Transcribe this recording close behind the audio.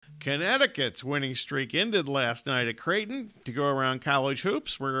Connecticut's winning streak ended last night at Creighton. To go around college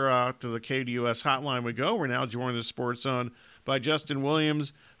hoops, we're to the KDUS hotline we go. We're now joined the Sports Zone by Justin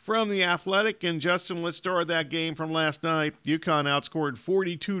Williams from The Athletic. And Justin, let's start that game from last night. UConn outscored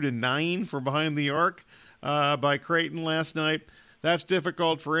 42-9 from behind the arc by Creighton last night. That's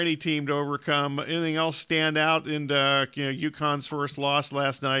difficult for any team to overcome. Anything else stand out in UConn's first loss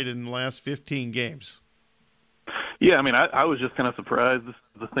last night in the last 15 games? Yeah, I mean, I was just kind of surprised. This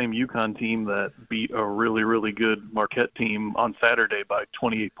is the same UConn team that beat a really, really good Marquette team on Saturday by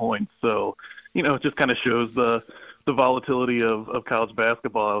 28 points. So, it just kind of shows the volatility of college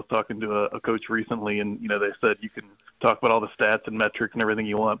basketball. I was talking to a coach recently, and, they said you can talk about all the stats and metrics and everything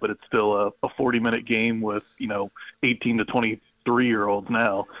you want, but it's still a 40-minute game with, 18 to 23-year-olds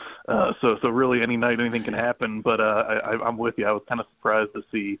now. So really any night anything can happen. But I'm with you. I was kind of surprised to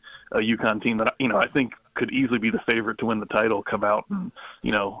see a UConn team that, I think could easily be the favorite to win the title come out and,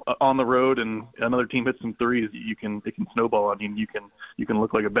 on the road and another team hits some threes. It can snowball. I mean, you can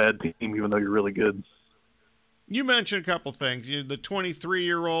look like a bad team even though you're really good. You mentioned a couple things, the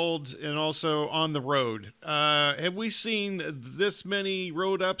 23-year-olds and also on the road. Have we seen this many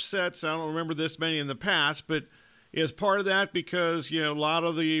road upsets? I don't remember this many in the past, but is part of that because, a lot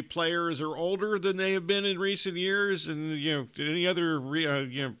of the players are older than they have been in recent years? And, any other,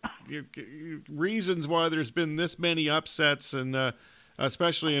 reasons why there's been this many upsets, and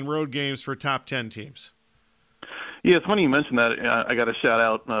especially in road games for top 10 teams? Yeah, it's funny you mentioned that. I got to shout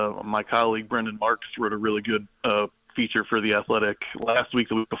out my colleague, Brendan Marks, wrote a really good feature for The Athletic last week,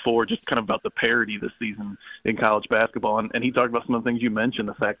 the week before, just kind of about the parity this season in college basketball. And he talked about some of the things you mentioned,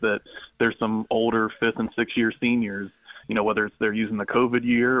 the fact that there's some older 5th and 6th year seniors, whether it's they're using the COVID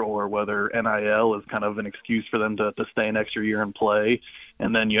year or whether NIL is kind of an excuse for them to stay an extra year and play.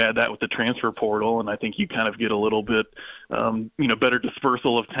 And then you add that with the transfer portal, and I think you kind of get a little bit, better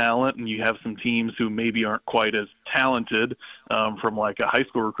dispersal of talent, and you have some teams who maybe aren't quite as talented from like a high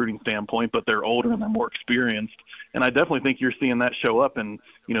school recruiting standpoint, but they're older and they're more experienced. And I definitely think you're seeing that show up in,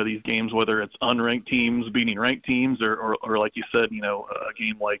 these games, whether it's unranked teams beating ranked teams or like you said, a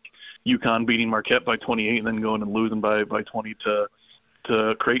game like UConn beating Marquette by 28 and then going and losing by 20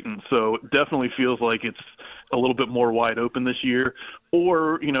 to Creighton. So it definitely feels like it's a little bit more wide open this year.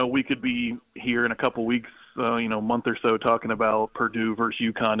 Or, we could be here in a couple weeks, month or so talking about Purdue versus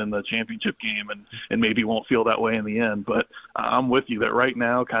UConn in the championship game and maybe won't feel that way in the end. But I'm with you that right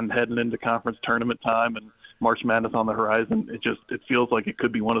now, kind of heading into conference tournament time and March Madness on the horizon, it feels like it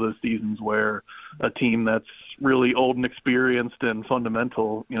could be one of those seasons where a team that's really old and experienced and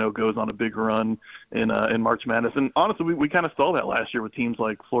fundamental, goes on a big run in March Madness. And honestly, we kind of saw that last year with teams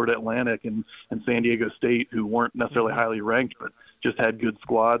like Florida Atlantic and San Diego State, who weren't necessarily highly ranked, but just had good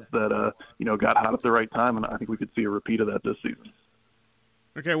squads that, got hot at the right time. And I think we could see a repeat of that this season.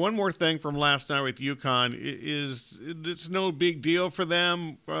 Okay, one more thing from last night with UConn. Is it's no big deal for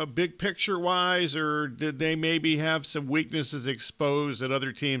them, big picture-wise, or did they maybe have some weaknesses exposed that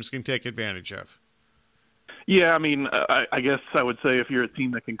other teams can take advantage of? Yeah, I mean, I guess I would say if you're a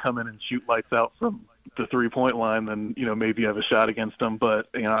team that can come in and shoot lights out from the three-point line, then, maybe you have a shot against them. But,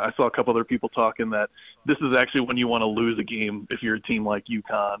 I saw a couple other people talking that this is actually when you want to lose a game if you're a team like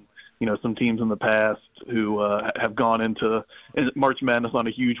UConn. Some teams in the past who have gone into March Madness on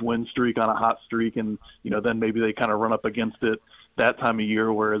a huge win streak, on a hot streak, and, then maybe they kind of run up against it that time of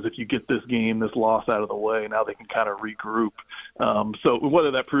year, whereas if you get this loss out of the way, now they can kind of regroup. So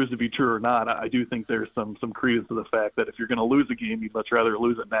whether that proves to be true or not, I do think there's some credence to the fact that if you're going to lose a game, you'd much rather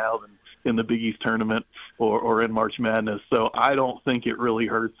lose it now than in the Big East tournament or in March Madness. So I don't think it really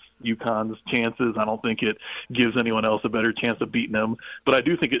hurts UConn's chances. I don't think it gives anyone else a better chance of beating them. But I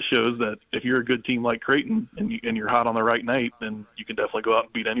do think it shows that if you're a good team like Creighton and you're hot on the right night, then you can definitely go out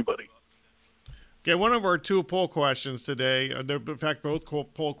and beat anybody. Okay, one of our two poll questions today, in fact, both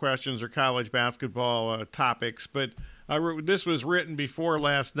poll questions are college basketball topics, but this was written before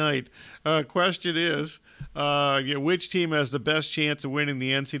last night. Question is, which team has the best chance of winning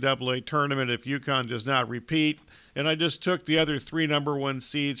the NCAA tournament if UConn does not repeat? And I just took the other 3 number 1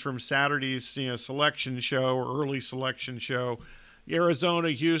 seeds from Saturday's selection show or early selection show.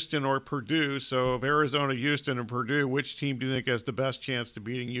 Arizona, Houston, or Purdue. So of Arizona, Houston, and Purdue, which team do you think has the best chance to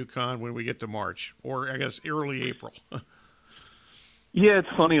beating UConn when we get to March, or I guess early April? Yeah, it's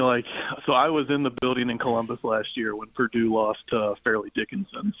funny. So I was in the building in Columbus last year when Purdue lost to Fairleigh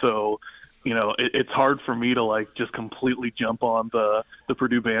Dickinson. So it's hard for me to like just completely jump on the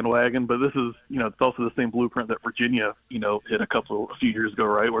Purdue bandwagon, but this is, it's also the same blueprint that Virginia, hit a few years ago,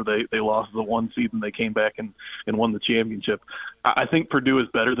 right, where they lost the 1 seed and they came back and won the championship. I think Purdue is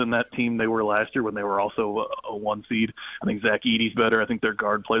better than that team they were last year when they were also a 1 seed. I think Zach Edey's better. I think their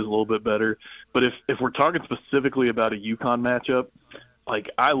guard plays a little bit better. But if we're talking specifically about a UConn matchup,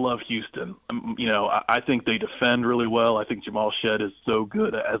 like, I love Houston. I think they defend really well. I think Jamal Shedd is so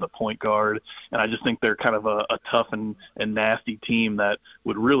good as a point guard, and I just think they're kind of a tough and nasty team that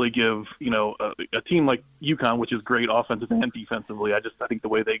would really give, a team like UConn, which is great offensive and defensively. I think the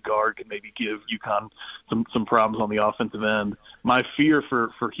way they guard can maybe give UConn some problems on the offensive end. My fear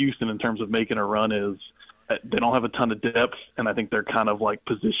for Houston in terms of making a run is they don't have a ton of depth, and I think they're kind of like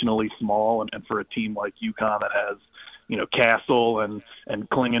positionally small, and for a team like UConn that has Castle and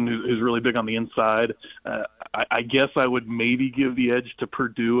Klingon, who's really big on the inside. I guess I would maybe give the edge to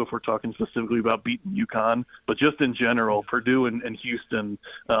Purdue if we're talking specifically about beating UConn. But just in general, Purdue and Houston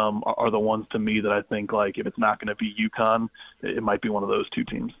are the ones to me that I think, like, if it's not going to be UConn, it might be one of those two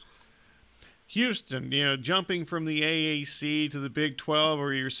teams. Houston, jumping from the AAC to the Big 12,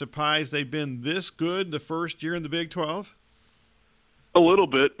 are you surprised they've been this good the first year in the Big 12? A little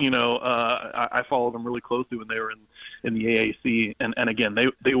bit, I followed them really closely when they were in the AAC, and again,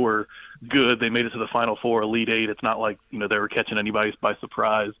 they were good. They made it to the Final Four, Elite Eight. It's not like they were catching anybody by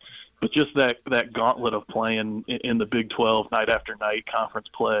surprise, but just that gauntlet of playing in the Big 12 night after night conference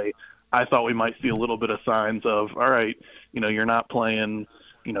play, I thought we might see a little bit of signs of, all right, you're not playing.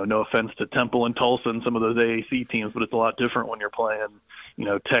 No offense to Temple and Tulsa and some of those AAC teams, but it's a lot different when you're playing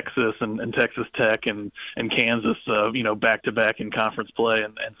Texas and Texas Tech and Kansas, back-to-back in conference play.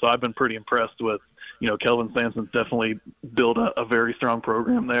 And so I've been pretty impressed with, Kelvin Sampson's definitely built a very strong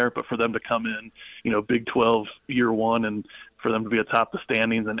program there, but for them to come in, Big 12 year one and for them to be atop the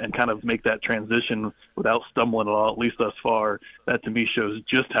standings and kind of make that transition without stumbling at all, at least thus far, that to me shows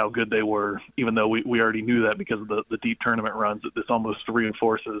just how good they were, even though we already knew that because of the deep tournament runs. This almost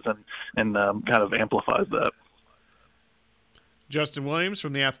reinforces and kind of amplifies that. Justin Williams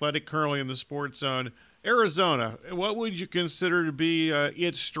from The Athletic, currently in the Sports Zone. Arizona, what would you consider to be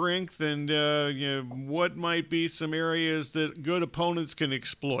its strength, and what might be some areas that good opponents can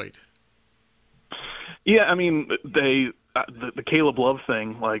exploit? Yeah, I mean, the Caleb Love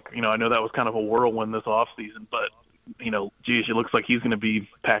thing, I know that was kind of a whirlwind this offseason, but, it looks like he's going to be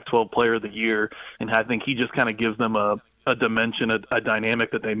Pac-12 Player of the Year, and I think he just kind of gives them a dimension, a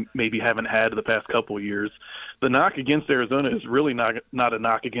dynamic that they maybe haven't had the past couple of years. The knock against Arizona is really not a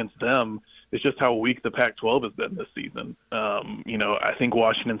knock against them. It's just how weak the Pac-12 has been this season. I think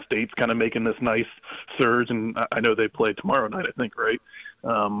Washington State's kind of making this nice surge, and I know they play tomorrow night, I think, right? Yes,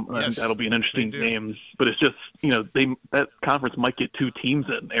 and that'll be an interesting game. But it's just, that conference might get 2 teams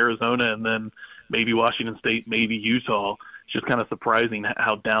in, Arizona and then maybe Washington State, maybe Utah. It's just kind of surprising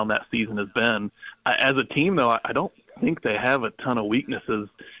how down that season has been. As a team, though, I don't think they have a ton of weaknesses.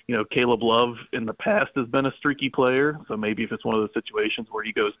 Caleb Love in the past has been a streaky player, so maybe if it's one of those situations where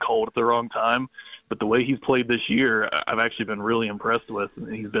he goes cold at the wrong time. But the way he's played this year, I've actually been really impressed with,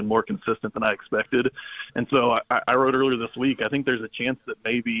 and he's been more consistent than I expected. And so I wrote earlier this week, I think there's a chance that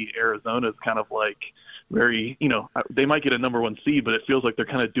maybe Arizona's kind of like very, they might get a number 1 seed, but it feels like they're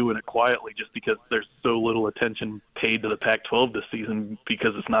kind of doing it quietly just because there's so little attention paid to the Pac-12 this season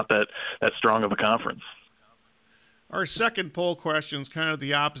because it's not that strong of a conference. Our second poll question is kind of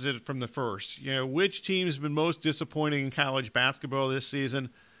the opposite from the first. Which team's been most disappointing in college basketball this season?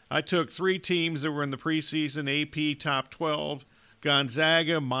 I took 3 teams that were in the preseason AP top 12,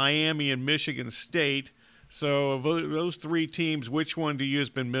 Gonzaga, Miami, and Michigan State. So of those 3 teams, which one do you has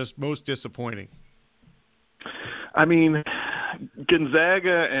been most disappointing? I mean,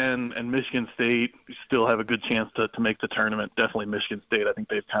 Gonzaga and Michigan State still have a good chance to make the tournament. Definitely Michigan State. I think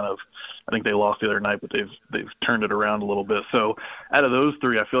they lost the other night, but they've turned it around a little bit. So out of those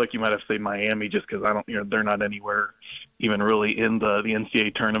 3, I feel like you might have to say Miami just because they're not anywhere even really in the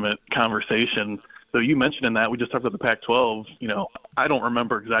NCAA tournament conversation. So you mentioned in that, we just talked about the Pac-12, I don't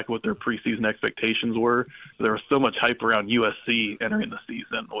remember exactly what their preseason expectations were. But there was so much hype around USC entering the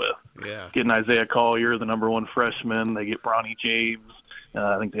season with getting Isaiah Collier, the number 1 freshman. They get Bronny James.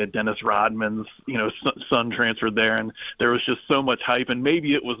 I think they had Dennis Rodman's, son transferred there, and there was just so much hype. And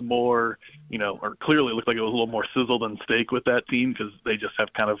maybe it was more, or clearly it looked like it was a little more sizzle than steak with that team because they just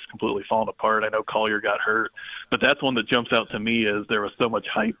have kind of completely fallen apart. I know Collier got hurt, but that's one that jumps out to me is there was so much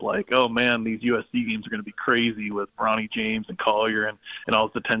hype, like, oh man, these USC games are going to be crazy with Bronny James and Collier and all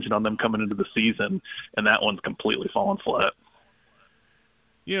this attention on them coming into the season, and that one's completely fallen flat.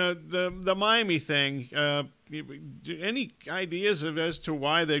 The Miami thing, any ideas as to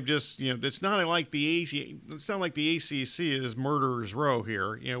why they've just, it's not like the ACC is murderer's row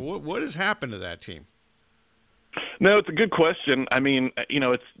here. What has happened to that team? No, it's a good question. I mean,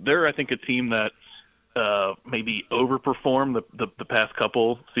 they're, I think, a team that maybe overperformed the past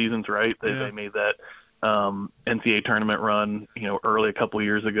couple seasons, right? They made that NCAA tournament run, early a couple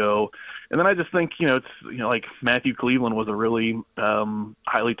years ago. And then I just think, it's, like Matthew Cleveland was a really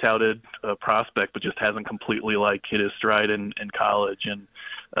highly touted prospect, but just hasn't completely hit his stride in college. And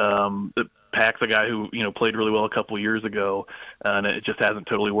the Pack's a guy who, played really well a couple years ago, and it just hasn't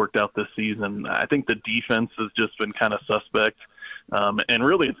totally worked out this season. I think the defense has just been kind of suspect. And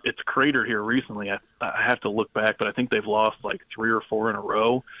really, it's cratered here recently. I have to look back, but I think they've lost 3 or 4 in a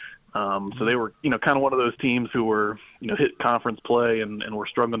row. So they were, kind of one of those teams who were, hit conference play and were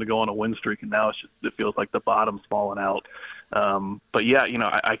struggling to go on a win streak, and now it feels like the bottom's fallen out. But yeah,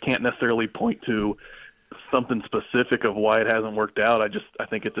 I can't necessarily point to something specific of why it hasn't worked out. I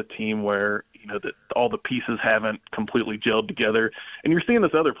think it's a team where, that all the pieces haven't completely gelled together. And you're seeing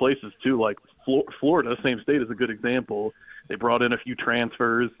this other places too, like Florida, same state, is a good example. They brought in a few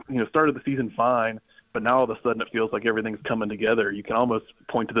transfers, started the season fine, but now all of a sudden it feels like everything's coming together. You can almost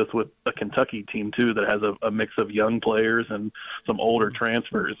point to this with a Kentucky team too that has a mix of young players and some older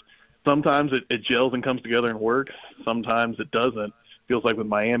transfers. Sometimes it gels and comes together and works. Sometimes it doesn't. Feels like with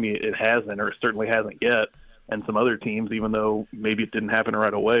Miami it hasn't, or it certainly hasn't yet. And some other teams, even though maybe it didn't happen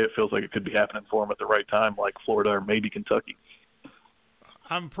right away, it feels like it could be happening for them at the right time, like Florida or maybe Kentucky.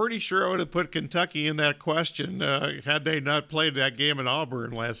 I'm pretty sure I would have put Kentucky in that question had they not played that game in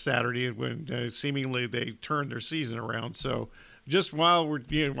Auburn last Saturday when seemingly they turned their season around. So just while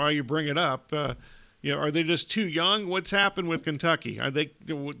you bring it up, are they just too young? What's happened with Kentucky?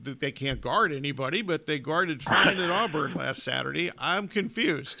 They can't guard anybody, but they guarded fine at Auburn last Saturday. I'm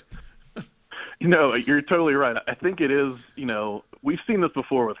confused. You're totally right. I think it is, we've seen this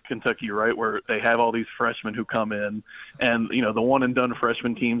before with Kentucky, right, where they have all these freshmen who come in, and, the one-and-done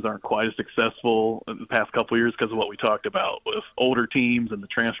freshman teams aren't quite as successful in the past couple of years because of what we talked about with older teams and the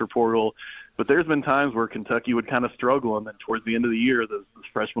transfer portal. But there's been times where Kentucky would kind of struggle, and then towards the end of the year, the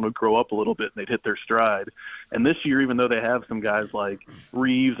freshmen would grow up a little bit and they'd hit their stride. And this year, even though they have some guys like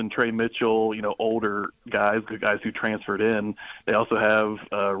Reeves and Trey Mitchell, the guys who transferred in, they also have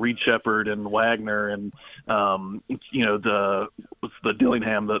Reed Shepard and Wagner and the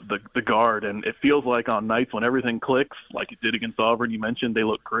Dillingham, the guard. And it feels like on nights when everything clicks, like it did against Auburn, you mentioned, they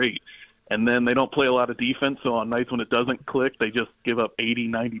look great. And then they don't play a lot of defense, so on nights when it doesn't click, they just give up 80,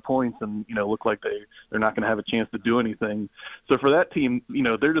 90 points and, look like they're not going to have a chance to do anything. So for that team,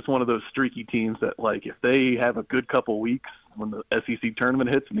 they're just one of those streaky teams that, if they have a good couple weeks when the SEC tournament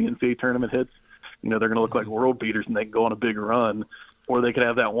hits and the NCAA tournament hits, they're going to look like world beaters and they can go on a big run. Or they could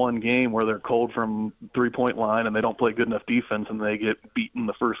have that one game where they're cold from three-point line and they don't play good enough defense and they get beaten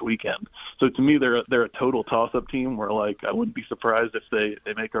the first weekend. So to me, they're a total toss-up team where, I wouldn't be surprised if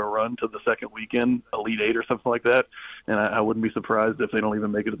they make a run to the second weekend, Elite Eight or something like that, and I wouldn't be surprised if they don't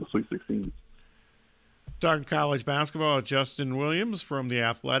even make it to the Sweet 16. Talking college basketball, Justin Williams from The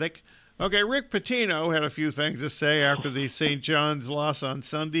Athletic. Okay, Rick Pitino had a few things to say after the St. John's loss on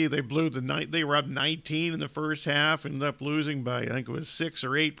Sunday. They they were up 19 in the first half and ended up losing by, I think it was 6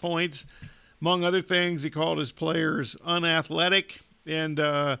 or 8 points. Among other things, he called his players unathletic and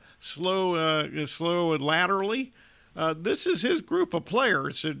slow laterally. This is his group of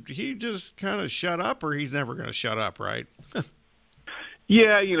players. Should he just kind of shut up, or he's never going to shut up, right?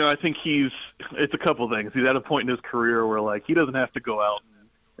 Yeah, I think it's a couple things. He's at a point in his career where, he doesn't have to go out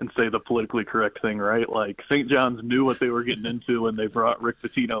and say the politically correct thing, right? St. John's knew what they were getting into when they brought Rick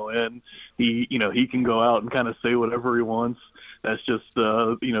Pitino in. He can go out and kind of say whatever he wants. That's just,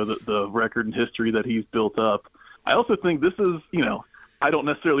 the record and history that he's built up. I also think this is, I don't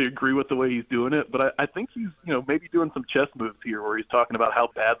necessarily agree with the way he's doing it, but I think he's, maybe doing some chess moves here where he's talking about how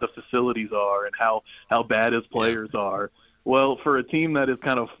bad the facilities are and how bad his players are. Well, for a team that is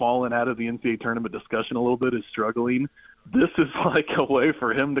kind of fallen out of the NCAA tournament discussion a little bit, is struggling, this is a way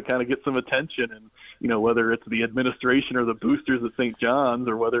for him to kind of get some attention. And, whether it's the administration or the boosters at St. John's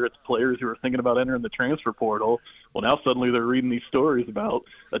or whether it's players who are thinking about entering the transfer portal, well, now suddenly they're reading these stories about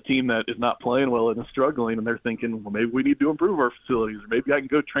a team that is not playing well and is struggling, and they're thinking, well, maybe we need to improve our facilities, or maybe I can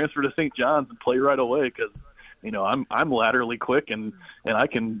go transfer to St. John's and play right away because, I'm laterally quick and I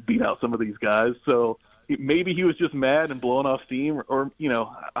can beat out some of these guys. So maybe he was just mad and blowing off steam, or,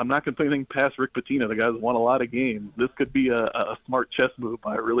 I'm not going to put anything past Rick Pitino. The guy's won a lot of games. This could be a smart chess move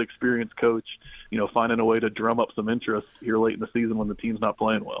by a really experienced coach, finding a way to drum up some interest here late in the season when the team's not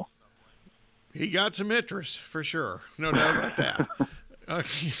playing well. He got some interest, for sure. No doubt about that.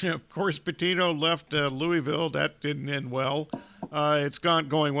 Of course, Pitino left Louisville. That didn't end well. It's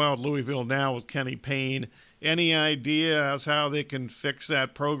going well at Louisville now with Kenny Payne. Any idea as how they can fix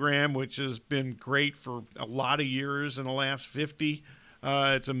that program, which has been great for a lot of years in the last 50?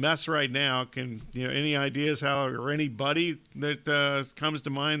 It's a mess right now. Any ideas how, or anybody that comes to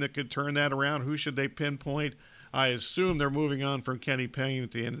mind that could turn that around? Who should they pinpoint? I assume they're moving on from Kenny Payne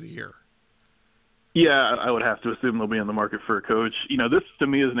at the end of the year. Yeah, I would have to assume they'll be in the market for a coach. This to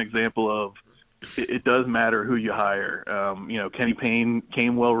me is an example of it does matter who you hire. Kenny Payne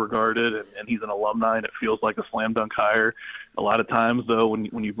came well regarded, and he's an alumni, and it feels like a slam dunk hire. A lot of times, though,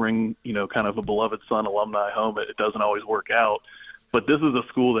 when you bring kind of a beloved son alumni home, it doesn't always work out. But this is a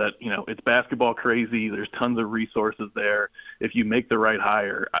school that it's basketball crazy. There's tons of resources there. If you make the right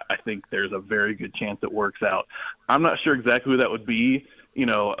hire, I think there's a very good chance it works out. I'm not sure exactly who that would be.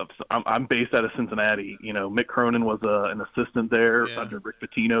 I'm based out of Cincinnati. Mick Cronin was an assistant there under Rick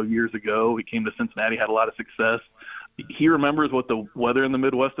Pitino years ago. He came to Cincinnati, had a lot of success. He remembers what the weather in the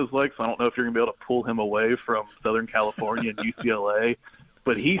Midwest is like, so I don't know if you're going to be able to pull him away from Southern California and UCLA.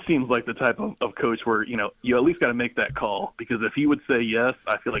 But he seems like the type of coach where, you at least got to make that call, because if he would say yes,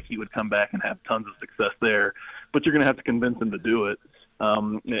 I feel like he would come back and have tons of success there. But you're going to have to convince him to do it.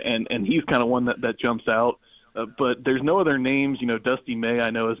 And he's kind of one that jumps out. But there's no other names. Dusty May,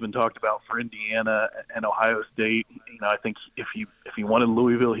 I know, has been talked about for Indiana and Ohio State. I think if he wanted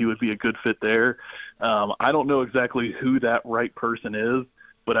Louisville, he would be a good fit there. I don't know exactly who that right person is,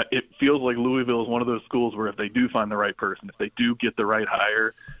 but it feels like Louisville is one of those schools where if they do find the right person, if they do get the right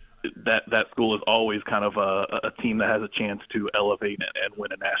hire, that school is always kind of a team that has a chance to elevate and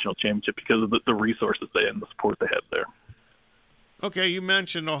win a national championship because of the resources they and the support they have there. Okay, you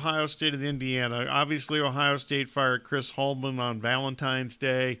mentioned Ohio State and Indiana. Obviously, Ohio State fired Chris Holman on Valentine's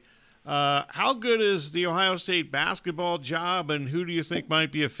Day. How good is the Ohio State basketball job, and who do you think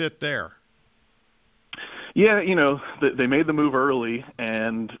might be a fit there? Yeah, they made the move early,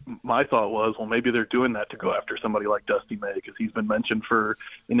 and my thought was, well, maybe they're doing that to go after somebody like Dusty May, because he's been mentioned for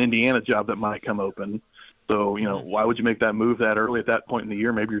an Indiana job that might come open. So, why would you make that move that early at that point in the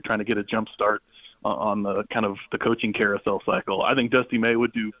year? Maybe you're trying to get a jump start on the kind of the coaching carousel cycle. I think Dusty May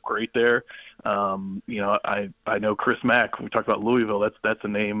would do great there. I know Chris Mack. We talked about Louisville. That's a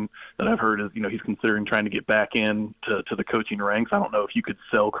name that I've heard is he's considering trying to get back in to the coaching ranks. I don't know if you could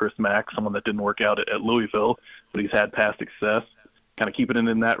sell Chris Mack, someone that didn't work out at Louisville, but he's had past success. Kind of keeping it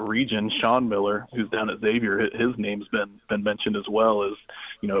in that region. Sean Miller, who's down at Xavier, his name's been mentioned as well as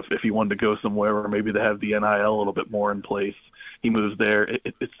if he wanted to go somewhere where maybe they have the NIL a little bit more in place. He moves there.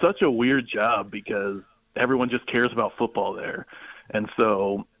 It's such a weird job because everyone just cares about football there. And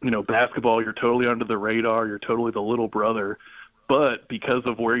so, basketball, you're totally under the radar. You're totally the little brother. But because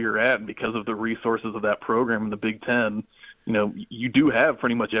of where you're at and because of the resources of that program in the Big Ten, you do have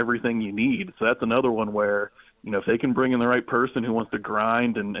pretty much everything you need. So that's another one where, if they can bring in the right person who wants to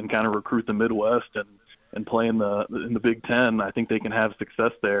grind and kind of recruit the Midwest and play in the Big Ten, I think they can have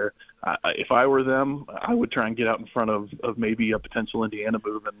success there. If I were them, I would try and get out in front of maybe a potential Indiana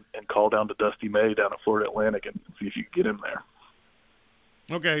move and call down to Dusty May down at Florida Atlantic and see if you can get him there.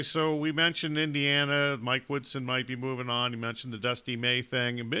 Okay, so we mentioned Indiana. Mike Woodson might be moving on. You mentioned the Dusty May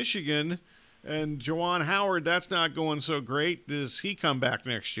thing. In Michigan and Juwan Howard, that's not going so great. Does he come back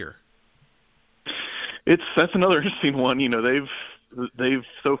next year? That's another interesting one. They've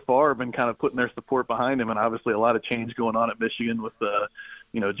so far been kind of putting their support behind him, and obviously a lot of change going on at Michigan with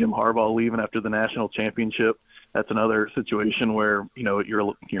Jim Harbaugh leaving after the national championship. That's another situation where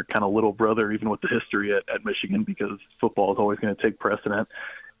you're kind of little brother, even with the history at Michigan, because football is always going to take precedent.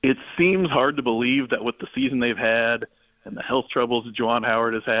 It seems hard to believe that with the season they've had and the health troubles that Juwan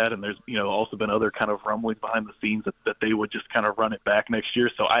Howard has had, and there's also been other kind of rumblings behind the scenes that they would just kind of run it back next year.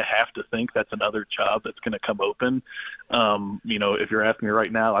 So I have to think that's another job that's going to come open. If you're asking me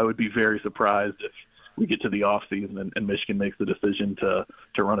right now, I would be very surprised if we get to the off season and Michigan makes the decision to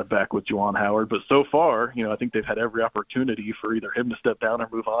run it back with Juwan Howard. But so far, I think they've had every opportunity for either him to step down or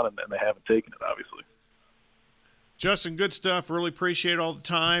move on, and they haven't taken it, obviously. Justin, good stuff. Really appreciate all the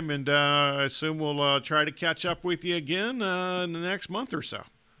time, and I assume we'll try to catch up with you again in the next month or so.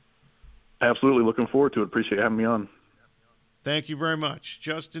 Absolutely. Looking forward to it. Appreciate having me on. Thank you very much.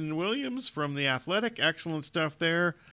 Justin Williams from The Athletic. Excellent stuff there.